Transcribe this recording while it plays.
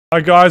Hi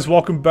guys,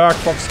 welcome back,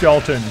 fuck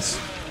skeletons.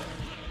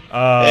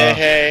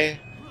 Hey.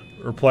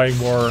 We're playing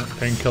more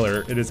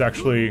Painkiller. It is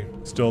actually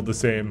still the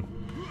same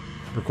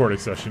recording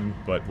session,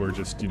 but we're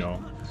just, you know,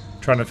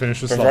 trying to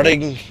finish this level.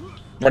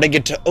 Running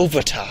into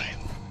overtime.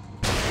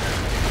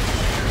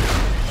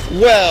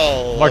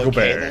 Well, Michael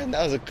okay, Bay. then.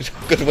 That was a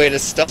good way to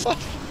start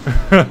off.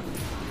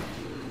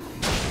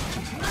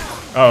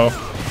 Oh.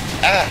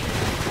 Ah.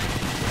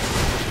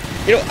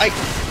 You know,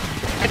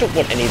 I don't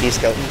want any of these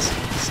skeletons.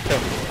 So,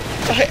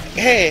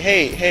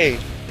 hey.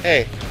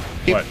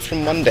 People What?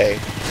 from Monday.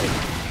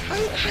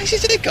 How's your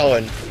day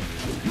going?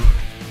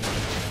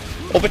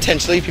 Or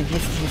potentially people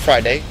from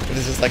Friday.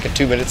 This is like a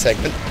 2-minute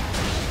segment.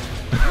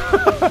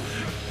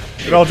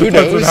 It all Who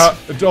depends on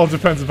knows? it all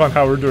depends upon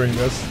how we're doing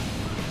this.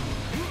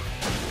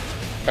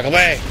 Back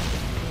away.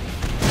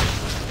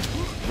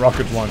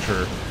 Rocket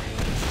launcher.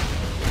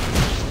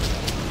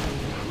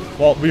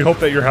 Well, we hope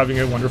that you're having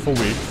a wonderful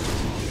week.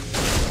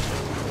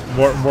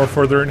 More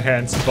further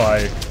enhanced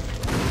by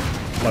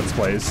Let's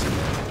Plays.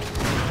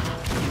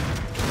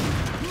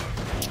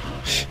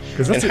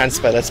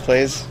 Enhanced by Let's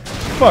Plays.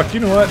 Fuck,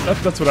 you know what?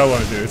 That's what I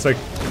want to do. It's like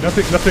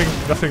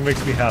nothing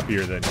makes me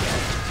happier than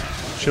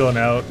chilling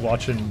out,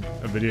 watching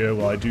a video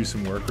while I do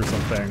some work or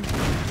something.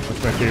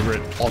 With my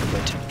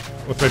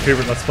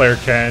favorite Let's Player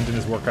Canned and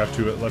his Warcraft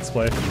 2 Let's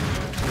Play.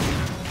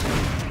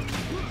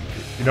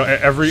 You know,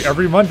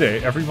 every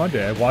Monday I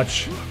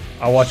watch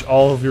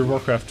all of your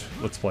Warcraft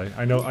Let's Play.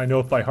 I know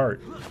it by heart.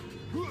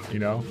 You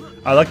know,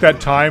 I like that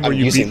time where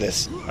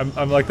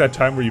I'm like that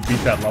time where you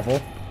beat that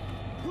level.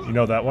 You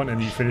know that one,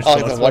 and you finish.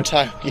 Oh, the one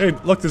time. Hey,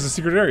 look, there's a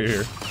secret area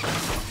here.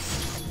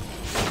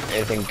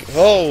 Anything?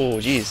 Oh,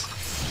 jeez.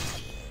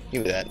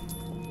 Give me that.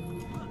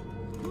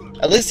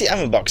 At least the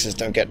ammo boxes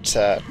don't get,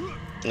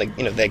 like,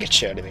 you know, they get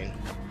shared. I mean.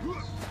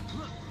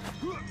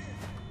 Alright,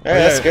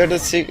 let's go to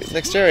the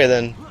next area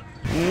then.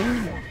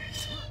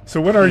 So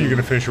when are you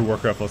gonna finish your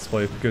Warcraft Let's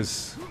Play?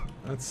 Because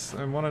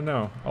I want to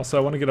know. Also,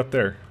 I want to get up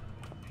there.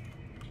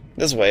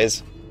 There's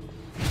ways.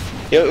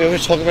 You were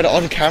talking about it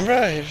on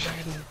camera? Yeah,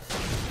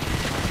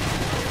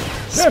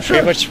 sure.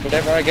 Pretty much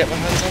whatever I get my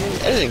hands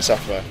on, editing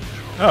software.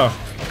 Oh,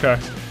 okay.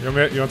 You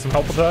want some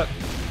help with that?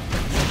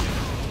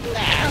 Nah,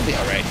 I'll be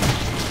alright.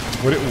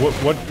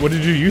 What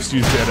did you used to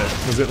use to edit?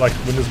 Was it like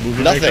Windows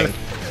Movie Nothing.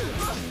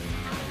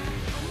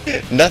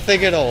 Maker?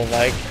 Nothing at all,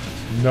 Mike.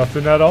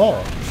 Nothing at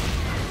all.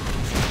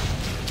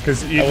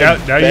 Because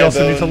now you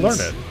also need to learn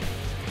it.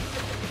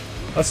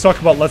 Let's talk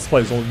about Let's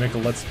Plays while we make a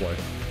Let's Play.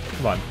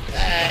 Come on.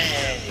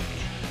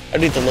 I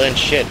need to learn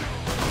shit.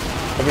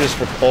 Probably just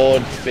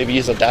record, maybe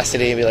use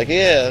Audacity and be like,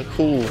 yeah,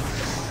 cool.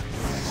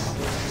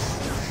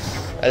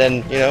 And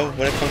then, you know,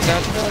 when it comes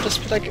down to it, I'll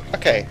just be like,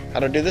 okay, how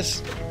do I do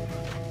this?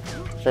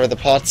 Throw the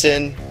parts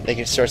in,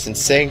 making sure it's in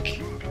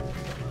sync.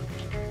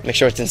 Make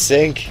sure it's in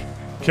sync.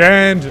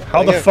 Canned,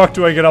 how the fuck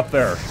do I get up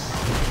there?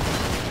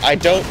 I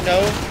don't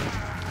know.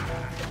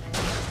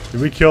 Did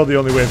we kill the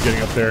only way of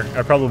getting up there?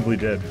 I probably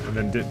did.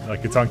 And then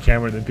like it's on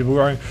camera and then people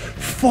are going,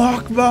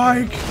 fuck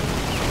Mike!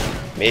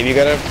 Maybe you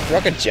gotta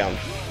rocket jump.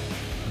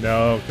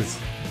 No, because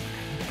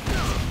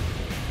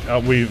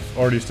we've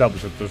already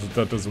established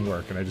that doesn't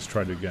work, and I just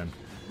tried it again.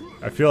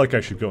 I feel like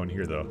I should go in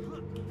here, though.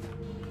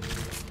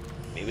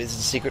 Maybe there's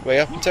a secret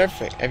way up into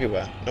everything,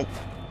 everywhere. Nope.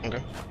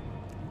 Okay.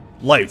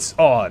 Lights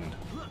on!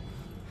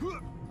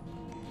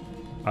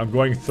 I'm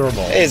going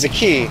thermal. Hey, there's a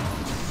key.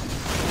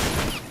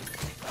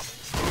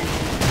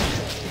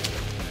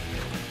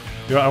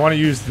 You know, I want to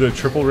use the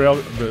triple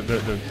rail.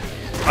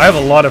 I have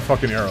a lot of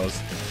fucking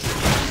arrows.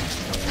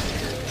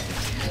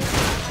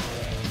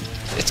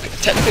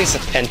 Technically it's a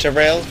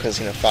penta-rail, because,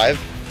 you know, 5.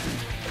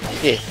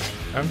 Yeah.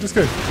 I'm just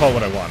gonna call it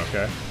what I want,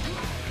 okay?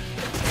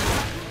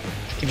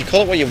 If you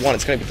call it what you want,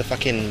 it's gonna be the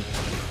fucking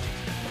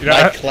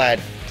clad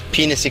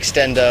penis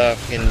extender,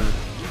 fucking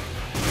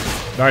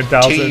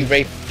 9,000.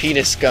 T-rape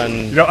penis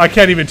gun. You know, I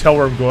can't even tell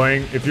where I'm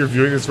going. If you're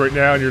viewing this right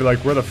now and you're like,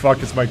 where the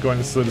fuck is Mike going?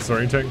 This is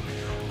disorienting.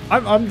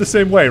 I'm the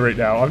same way right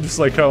now. I'm just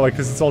like, kind of like,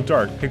 because it's all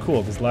dark. Hey,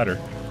 cool, this ladder.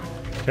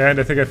 And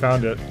I think I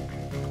found it.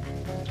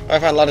 I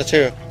found a ladder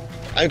too.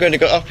 I'm going to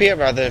go up here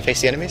rather than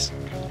face the enemies.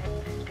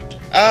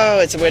 Oh,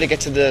 it's a way to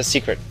get to the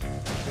secret.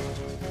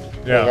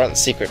 Yeah. Well, not the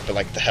secret, but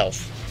like the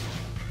health.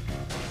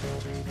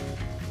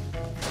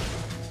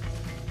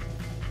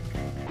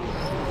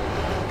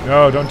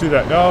 No, don't do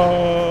that.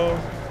 No.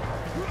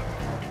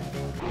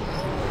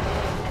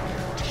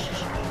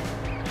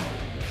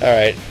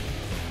 Alright.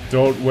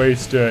 Don't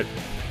waste it.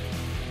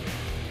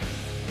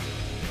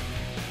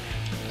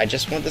 I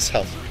just want this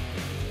health.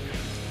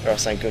 Or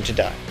else I'm going to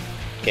die.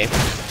 Okay?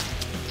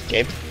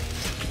 Gabe?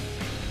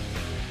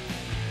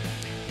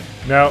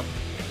 Now,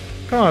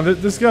 come on,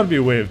 there's got to be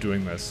a way of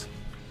doing this.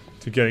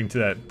 To getting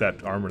to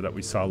that armor that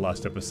we saw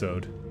last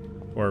episode.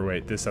 Or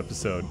wait, this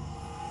episode.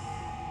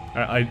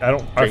 I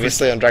don't...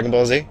 Previously on Dragon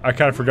Ball Z? I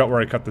kind of forgot where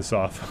I cut this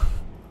off.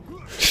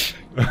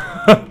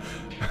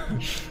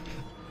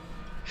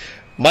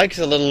 Mike's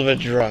a little bit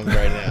drunk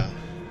right now.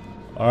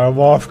 I'm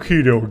off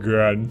keto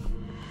again.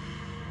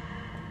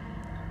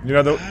 You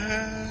know,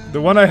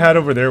 the one I had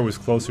over there was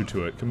closer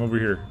to it. Come over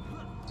here.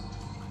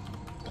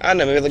 I don't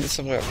know, maybe look at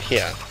somewhere up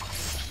here.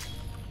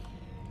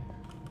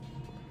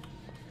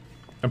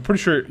 I'm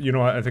pretty sure, you know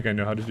what, I think I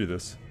know how to do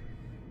this.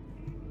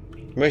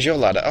 Where's your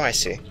ladder? Oh, I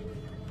see.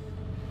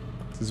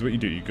 This is what you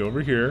do. You go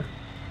over here.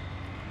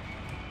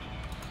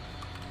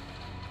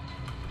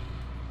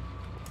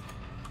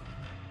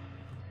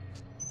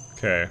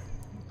 Okay.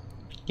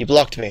 You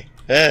blocked me.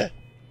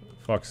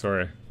 Fuck,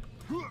 sorry.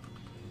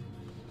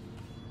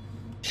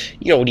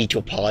 You don't need to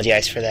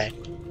apologize for that.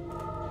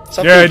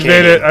 Stop yeah, I being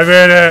made it! I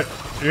made it!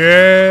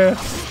 Yeah!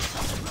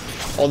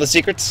 All the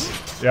secrets?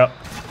 Yep.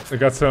 I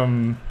got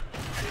some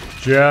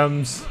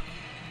gems,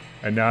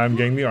 and now I'm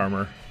getting the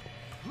armor.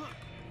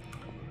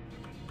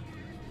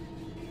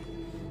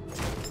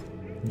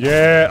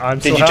 Yeah,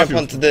 I'm so happy.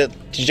 Did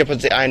you jump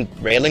onto the iron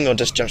railing or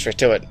just jump straight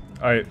to it?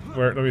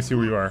 Let me see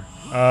where you are.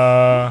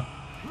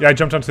 Yeah, I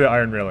jumped onto the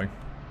iron railing.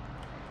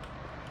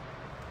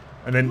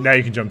 And then now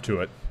you can jump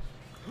to it.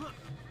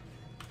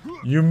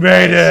 You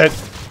made it!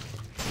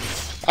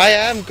 I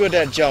am good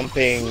at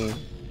jumping.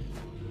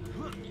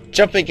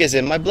 Jumping is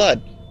in my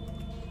blood.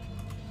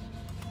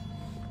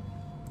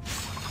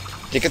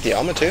 Did you get the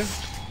armor too?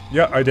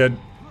 Yeah, I did.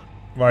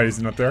 Why, is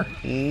it not there?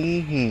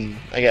 Mm-hmm.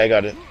 Okay, I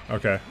got it.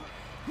 Okay.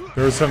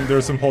 There was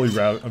some holy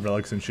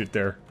relics and shit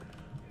there.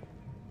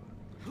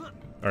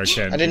 Alright,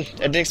 Ken. I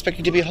didn't expect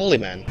you to be a holy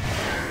man.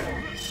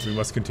 We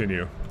must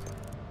continue.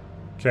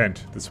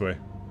 Kent, this way.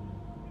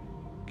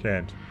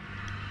 Kent.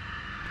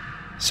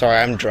 Sorry,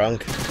 I'm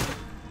drunk.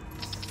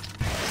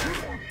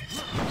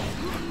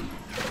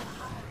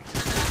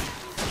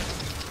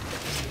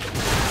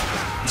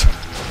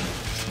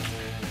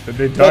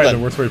 They died in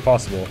the worst way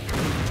possible.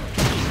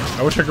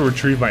 I wish I could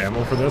retrieve my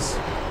ammo for this.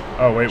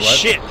 Oh, wait, what?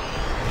 Shit!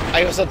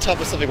 I was on top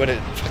of something when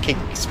it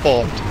fucking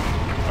spawned.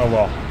 Oh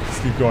well, let's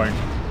keep going.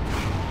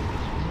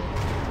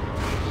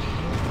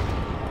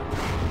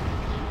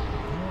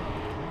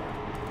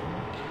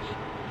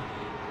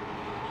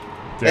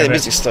 Hey, the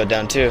music slowed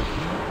down too.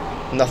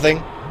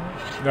 Nothing?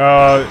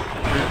 I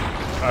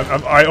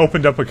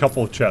opened up a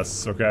couple of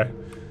chests, okay?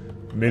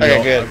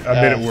 Okay, good.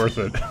 I made it worth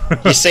it.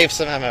 You saved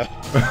some ammo.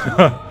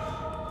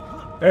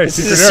 Hey, this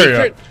secret is a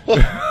area.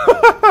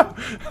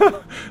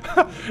 Secret?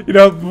 You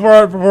know,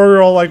 before we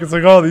were all like, it's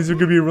like, oh, these are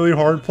gonna be really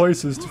hard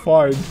places to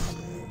find.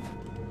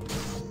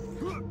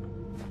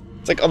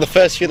 It's like on the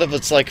first few levels,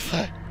 it's like,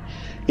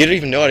 you don't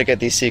even know how to get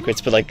these secrets,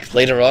 but like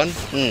later on,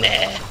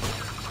 nah.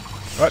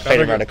 What? Right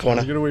around the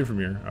corner. Get away from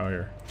here. Oh,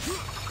 here.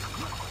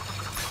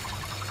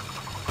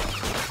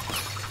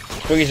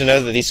 I want you to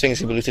know that these things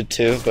can be looted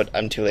too, but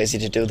I'm too lazy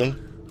to do them.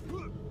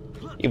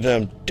 Even though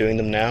I'm doing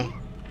them now.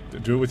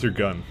 Do it with your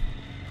gun.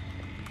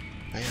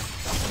 I am.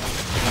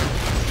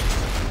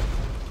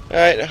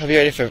 Alright, are you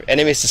ready for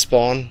enemies to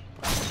spawn?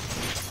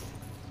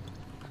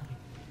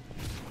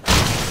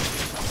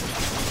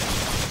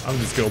 I'm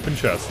just gonna open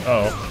chest.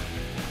 Oh.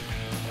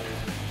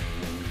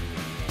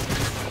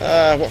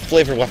 What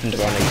flavor weapon do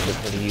I want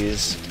to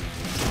use?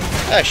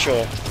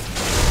 Sure.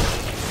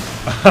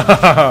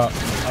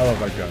 I love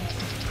that gun.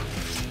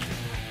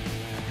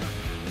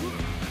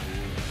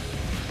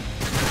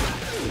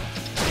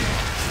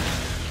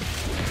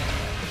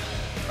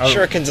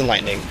 Shurikens and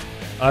lightning.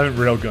 I haven't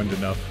railgunned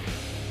enough.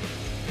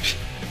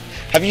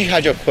 Have you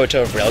had your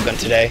quota of railgun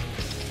today?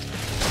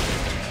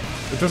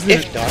 It doesn't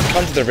If not,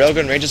 come to the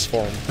Railgun Rangers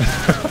forum.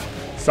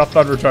 Stop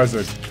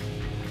advertising.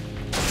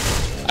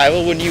 I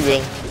will when you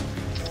will.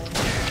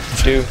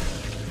 Do.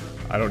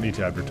 I don't need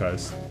to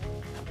advertise.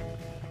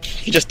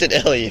 You just did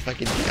earlier, if I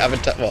could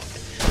advertise. Well,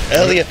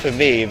 earlier for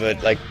me,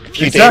 but like a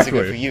few days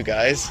ago for you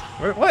guys.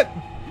 Wait, what?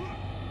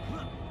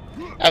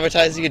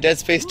 Advertising a Dead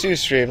Space 2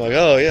 stream, like,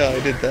 oh yeah, I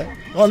did that.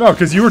 Well, no,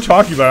 because you were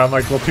talking about it. I'm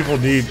like, well, people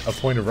need a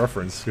point of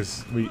reference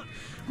because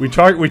we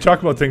talk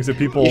about things that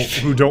people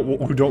who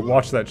don't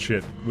watch that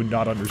shit would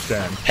not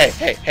understand.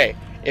 Hey!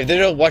 If they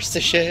don't watch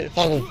this shit,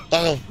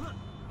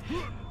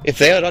 if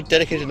they are not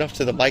dedicated enough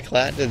to the mic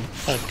lat, then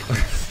fuck.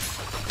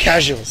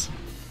 Casuals.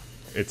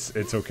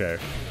 It's okay.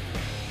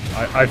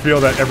 I feel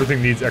that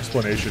everything needs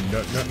explanation.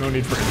 No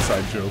need for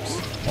inside jokes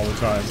all the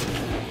time.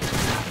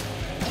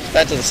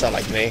 That doesn't sound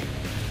like me.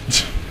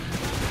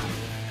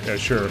 Yeah,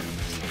 sure.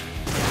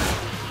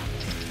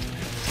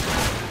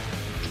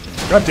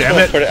 God damn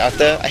it! Put it out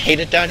there. I hate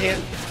it down here.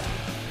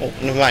 Oh,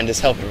 never mind. There's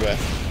help everywhere.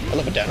 I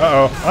love it down here.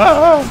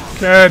 Uh-oh.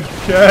 Ken!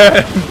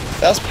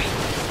 That was...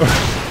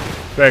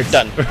 Thanks.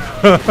 Done.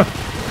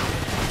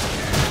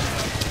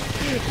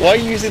 Why are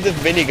you using the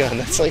minigun?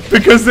 That's like...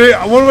 Because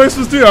what am I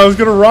supposed to do? I was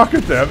gonna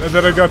rocket them, and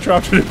then I got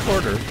trapped in a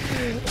corner.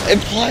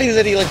 Implies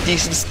any, like,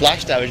 decent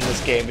splash damage in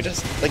this game. It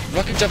just, like,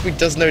 rocket jumping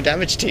does no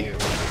damage to you.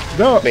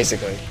 No.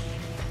 Basically.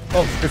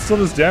 Oh, it still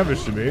does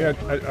damage to me.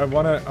 I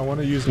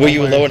wanna use... Were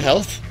you low in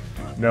health?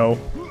 No.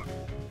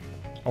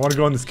 I wanna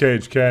go in this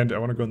cage, Ken. I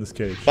wanna go in this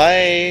cage.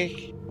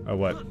 Bye. Oh,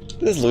 what?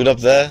 There's loot up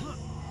there.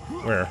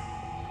 Where?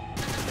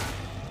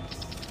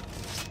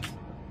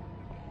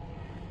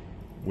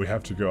 We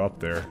have to go up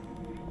there.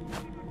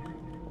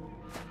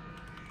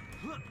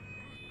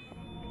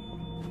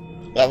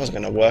 That was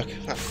gonna work.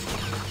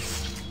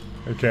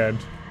 I can't.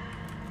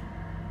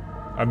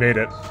 I made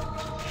it.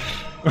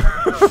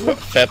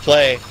 Fair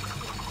play.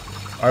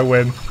 I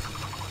win.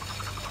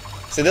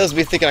 So there was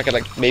me thinking I could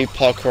like maybe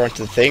parkour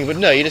onto the thing, but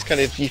no, you just kind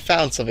of you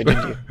found something,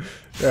 didn't you?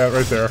 Yeah,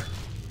 right there.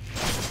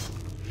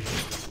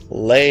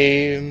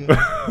 Lame.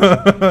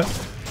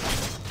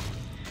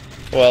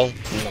 Well,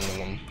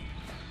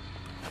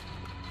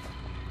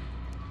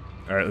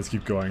 Alright, let's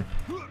keep going.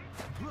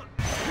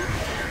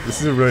 This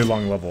is a really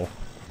long level.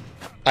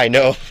 I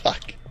know,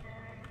 fuck.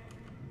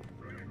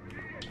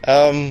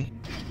 Oh,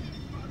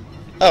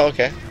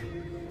 okay.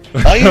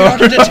 Oh, you got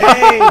detained!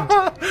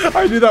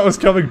 I knew that was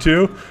coming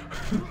too.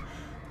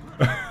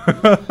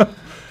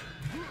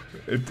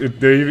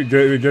 They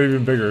get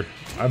even bigger.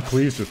 I'm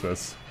pleased with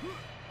this.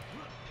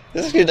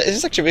 This is good. This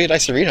is actually a really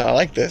nice arena. I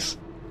like this.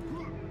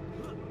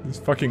 This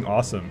is fucking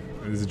awesome.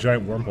 There's a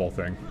giant wormhole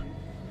thing.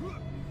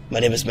 My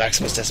name is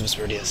Maximus Decimus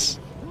Meridius,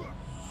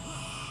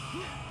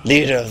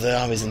 leader of the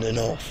armies in the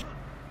north.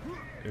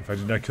 If I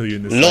did not kill you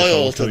in this,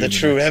 Loyal to the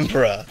true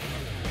emperor,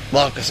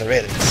 Marcus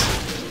Aurelius.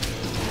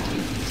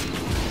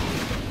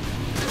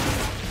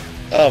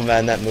 Oh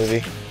man, that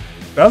movie.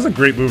 That was a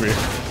great movie.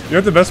 You know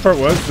what the best part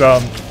was?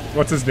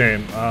 What's his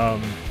name?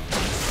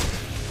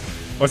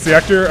 What's the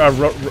actor?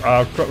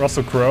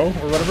 Russell Crowe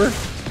or whatever.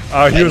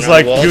 He was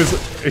like,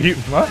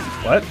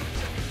 what?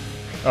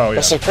 Oh yeah.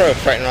 Russell Crowe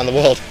fighting around the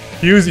world.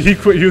 He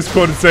was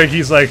quoted saying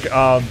he's like,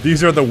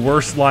 these are the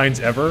worst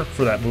lines ever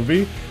for that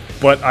movie,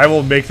 but I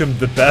will make them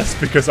the best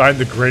because I'm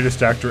the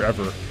greatest actor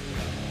ever.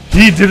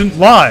 He didn't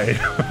lie.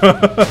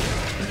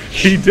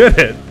 He did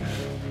it.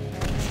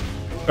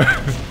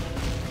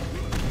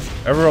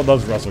 Everyone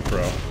loves Russell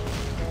Crowe.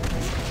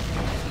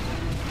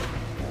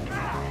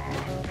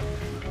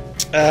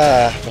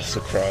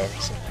 Russell Crowe.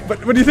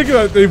 But when you think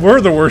about it, they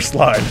were the worst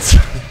lines.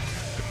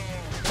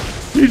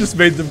 He just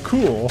made them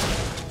cool.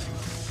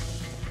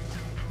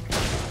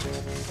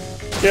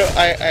 You know,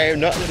 I am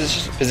not in a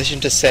position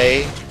to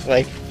say,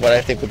 like, what I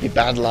think would be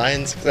bad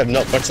lines, because I've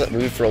not watched that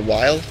movie for a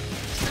while.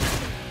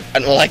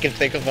 And all I can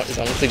think of is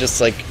honestly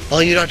just like, oh,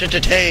 you're not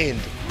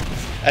entertained!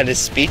 And his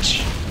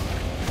speech.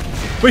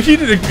 But he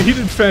did a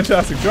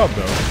fantastic job,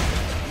 though.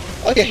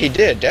 Oh yeah, he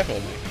did,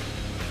 definitely.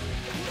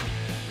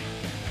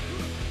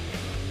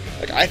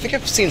 Like, I think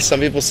I've seen some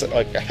people say,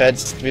 like, I've heard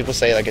some people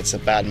say, like, it's a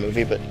bad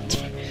movie, but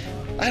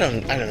I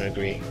don't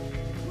agree.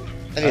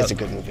 I think it's a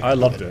good movie. I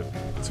loved it.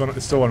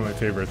 It's still one of my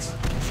favorites.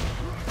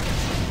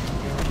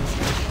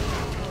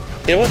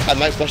 You know what? I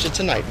might watch it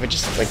tonight. We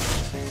just like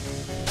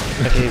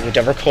we're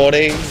done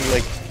recording.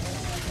 Like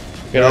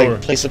we're gonna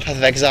like play some Path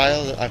of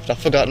Exile. I've not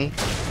forgotten.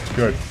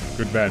 Good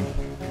man.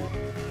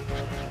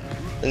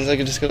 And I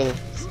can just go.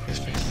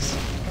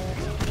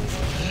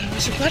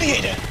 Where's your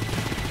gladiator?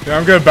 Yeah,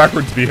 I'm going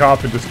backwards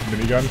B-hop and just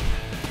minigun.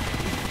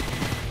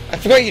 I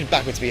forgot you'd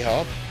backwards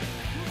B-hop.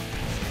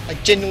 I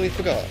genuinely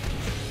forgot.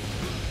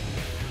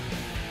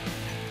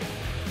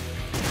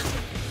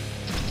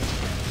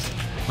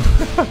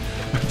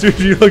 Dude,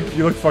 you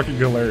look fucking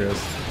hilarious.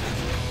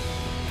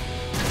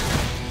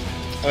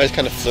 I was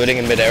kind of floating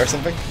in midair or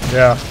something.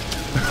 Yeah.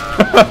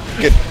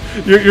 Good.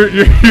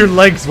 Your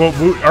legs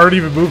aren't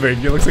even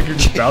moving. It looks like you're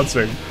just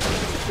bouncing.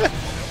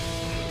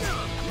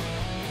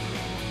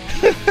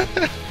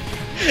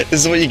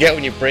 This is what you get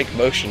when you break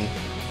motion.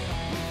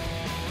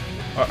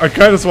 I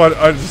just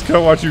kind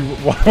of watch you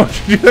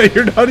do that.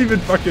 You're not even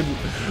fucking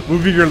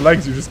moving your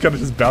legs. You're just kind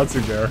of just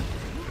bouncing there.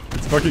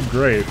 It's fucking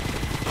great.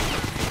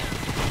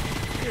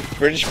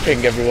 British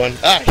ping, everyone.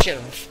 Ah, shit.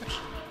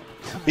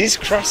 These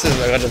crosses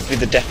are gonna be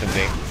the death of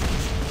me.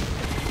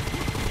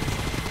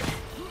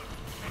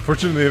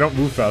 Fortunately, they don't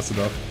move fast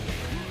enough.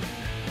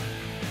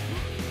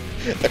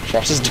 The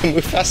crosses don't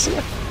move fast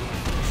enough?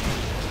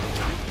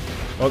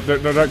 Well,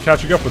 they're not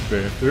catching up with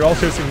me. They're all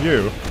chasing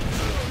you.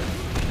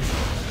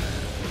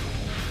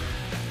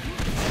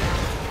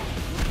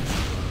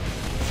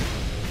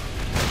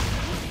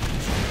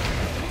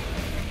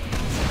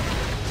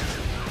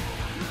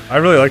 I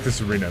really like this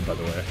arena, by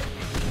the way.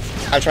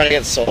 I'm trying to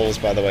get souls,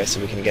 by the way, so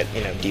we can get,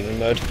 you know, demon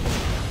mode.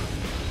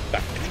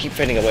 Back. I keep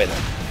fading away,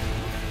 though.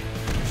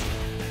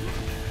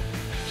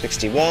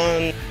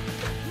 61.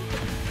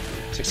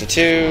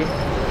 62.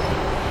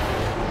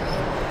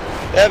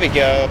 There we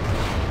go.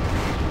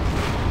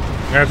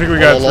 Yeah, I think we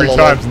got it 3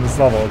 times in this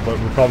level, but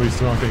we're probably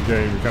still not going to get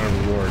any kind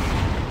of reward.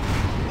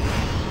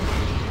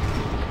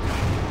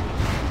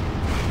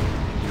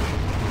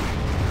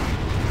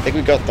 I think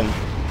we got them.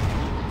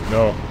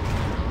 No.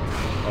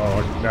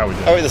 Oh, now we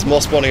did. Oh wait, there's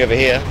more spawning over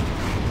here.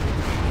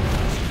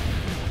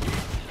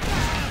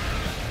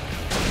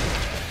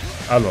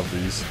 I love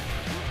these.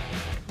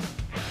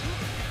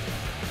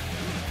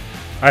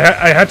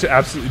 I had to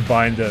absolutely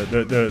bind the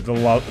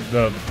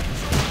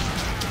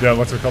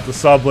what's it called, the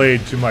saw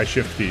blade to my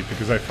shift key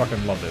because I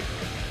fucking love it.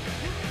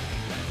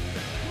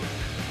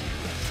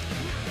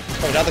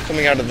 Oh, now they're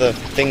coming out of the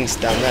things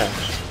down there.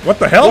 What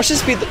the hell? Watch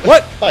this be the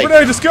what? Like, Where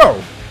did I just go?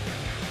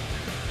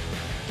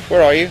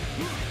 where are you?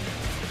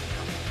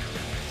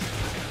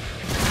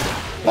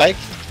 Like?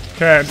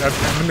 Can't.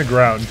 I'm in the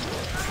ground.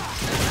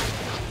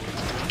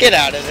 Get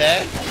out of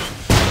there!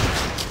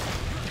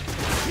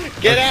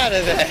 Get out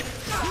of there!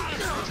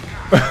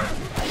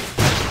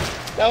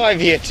 Now I'm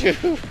here too.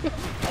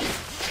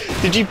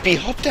 Did you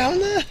b-hop down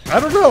there? I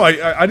don't know. I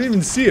didn't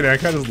even see it. I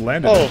kind of just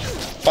landed. Oh,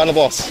 final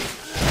boss.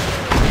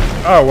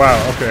 Oh wow.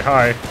 Okay.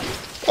 Hi.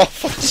 Oh,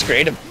 fuck! Just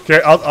grade him.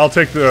 Okay. I'll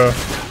take the.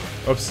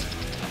 Oops.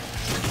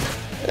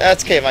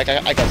 That's okay, Mike.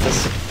 I got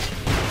this.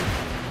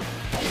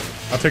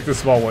 I'll take the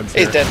small ones.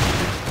 He's here. dead.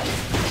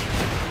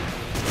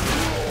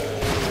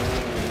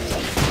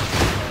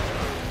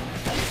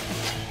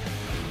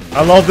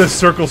 I love this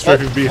circle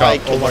strafing b-hop. I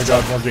Oh my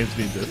myself. god, more games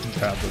need to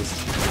have this.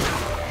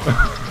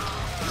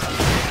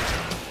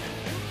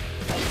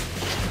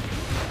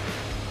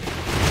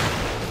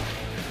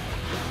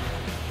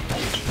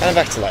 And I'm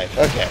back to life.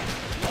 Okay.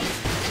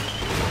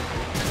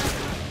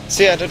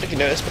 See, I don't know if you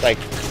noticed, but I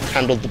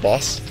handled the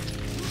boss.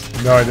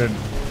 No, I didn't.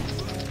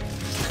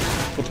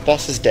 But the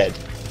boss is dead.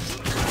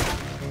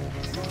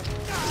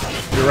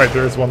 You're right,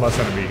 there is one less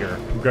enemy here.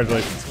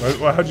 Congratulations.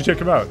 How'd you take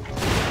him out?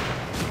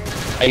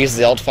 I used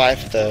the Alt-5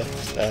 for the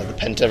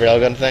penta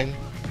railgun thing.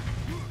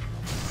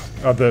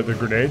 Oh, the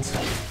grenades?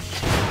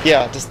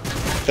 Yeah, just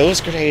those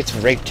grenades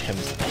raped him.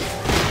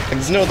 Like,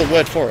 there's no other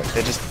word for it.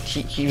 They just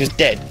he was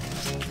dead.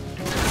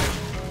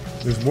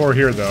 There's more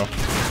here, though.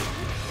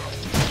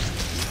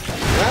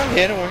 I'm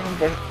here, don't worry, I'm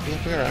jumping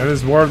And around.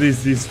 there's more of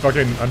these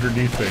fucking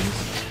underneath things.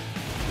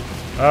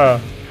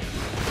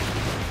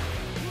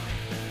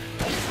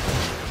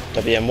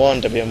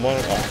 WM1,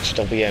 oh,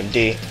 actually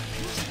WMD.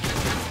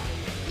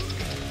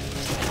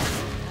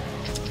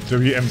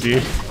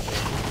 WMD.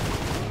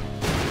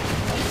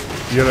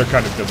 The other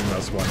kind of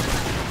WMS one.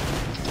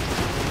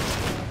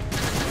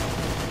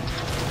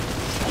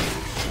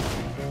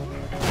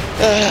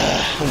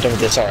 I'm done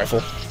with this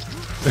rifle.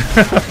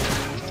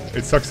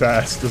 It sucks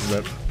ass,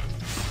 doesn't it?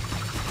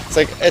 It's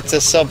like, it's a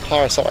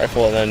subpar assault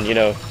rifle and then, you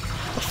know,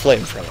 a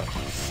flamethrower.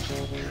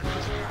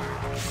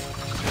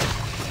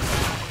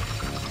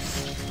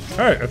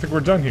 Alright, I think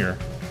we're done here.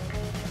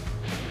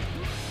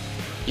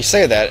 You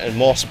say that and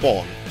more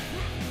spawn.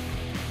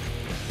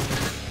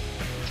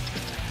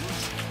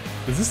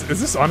 Is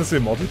this honestly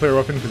a multiplayer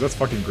weapon? Because that's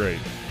fucking great.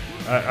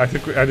 I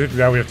think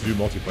now we have to do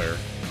multiplayer.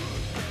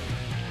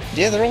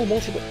 Yeah, they're all all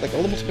the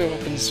multiplayer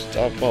weapons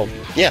are, well,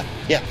 yeah,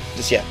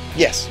 just yeah,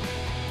 yes.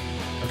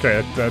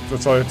 Okay,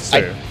 that's all I have to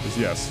say, is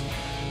yes.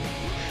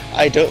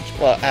 I don't,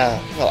 well,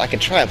 I can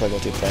try and play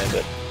multiplayer,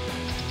 but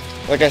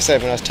like I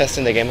said, when I was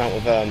testing the game out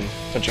with a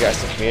bunch of guys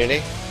in the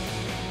community,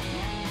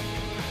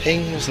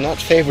 ping was not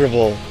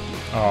favorable.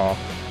 Oh,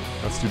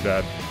 that's too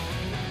bad.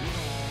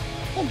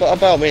 Well, but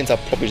by all means, I'll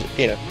probably,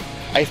 you know,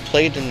 I've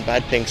played in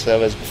bad ping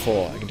servers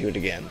before, I can do it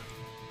again.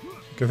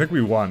 Okay, I think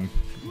we won.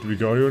 Did we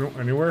go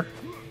anywhere?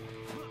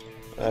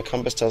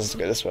 Compass tells us to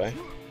go this way.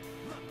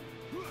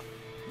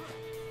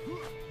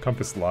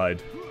 Compass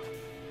lied.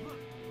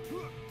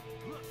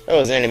 Oh,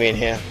 there's an enemy in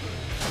here.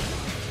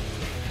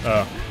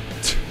 Oh.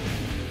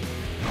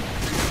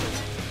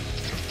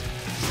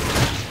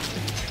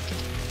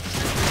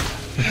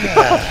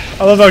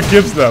 I love how it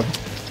gives them.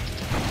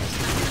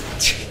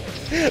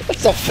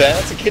 That's not fair,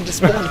 that's a kid to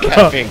spawn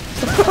camping.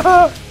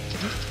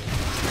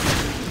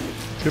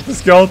 Get the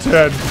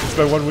skeleton. It's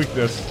my one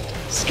weakness.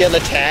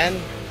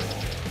 Skeleton.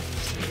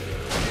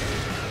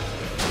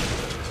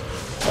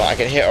 Oh, I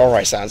can hear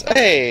alright sounds.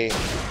 Hey!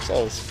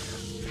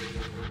 Souls.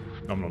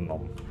 Nom nom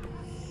nom.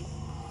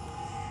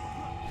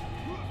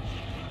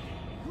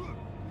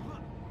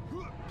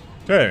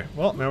 Okay,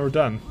 well, now we're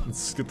done.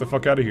 Let's get the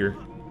fuck out of here.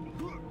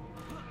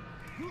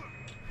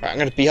 Right, I'm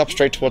gonna be up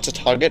straight towards the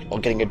target while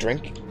getting a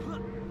drink.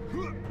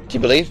 Do you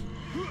believe?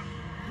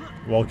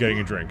 While getting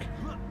a drink.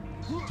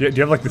 Do you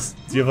have like this?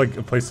 Do you have like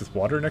a place with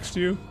water next to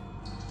you?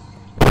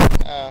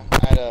 I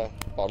had a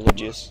bottle of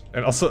juice.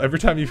 And also, every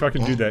time you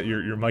fucking do that,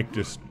 your mic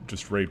just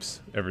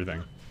rapes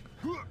everything.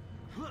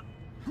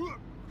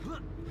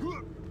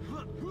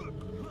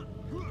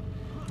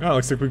 Oh,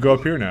 looks like we go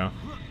up here now.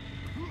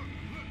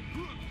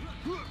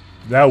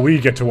 Now we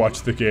get to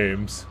watch the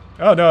games.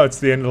 Oh no, it's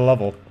the end of the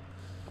level.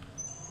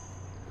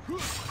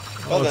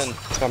 Well then,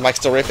 is my mic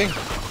still raping?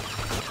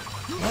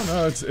 Oh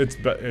no, it's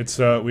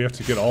we have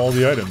to get all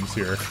the items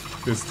here.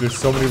 There's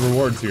so many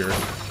rewards here.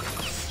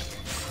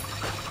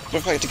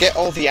 But like, to get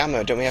all the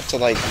ammo, don't we have to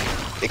like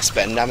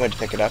expend ammo to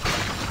pick it up?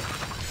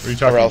 What are you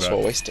talking Or else about?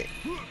 we're wasting.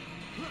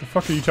 The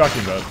fuck are you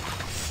talking about?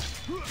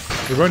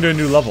 We're going to a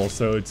new level,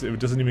 so it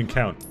doesn't even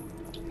count.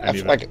 I'm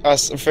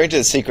referring to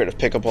the secret of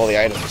pick up all the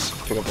items.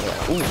 Pick up all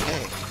the... Ooh,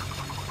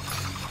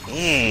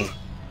 hey.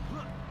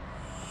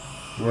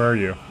 Where are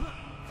you?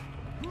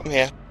 I'm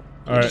here. Can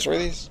you Alright. destroy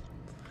these?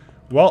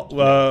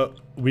 Well,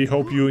 we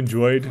hope you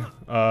enjoyed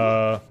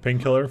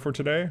Painkiller for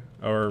today.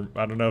 Or,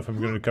 I don't know if I'm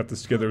going to cut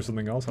this together or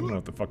something else. I don't know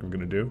what the fuck I'm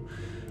going to do.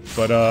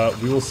 But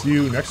we will see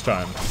you next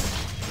time.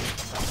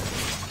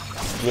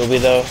 Will we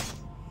though?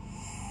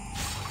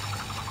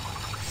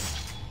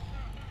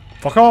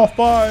 Fuck off,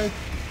 bye!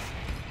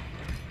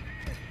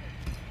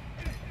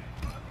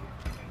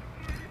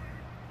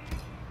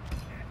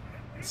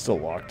 It's still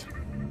locked.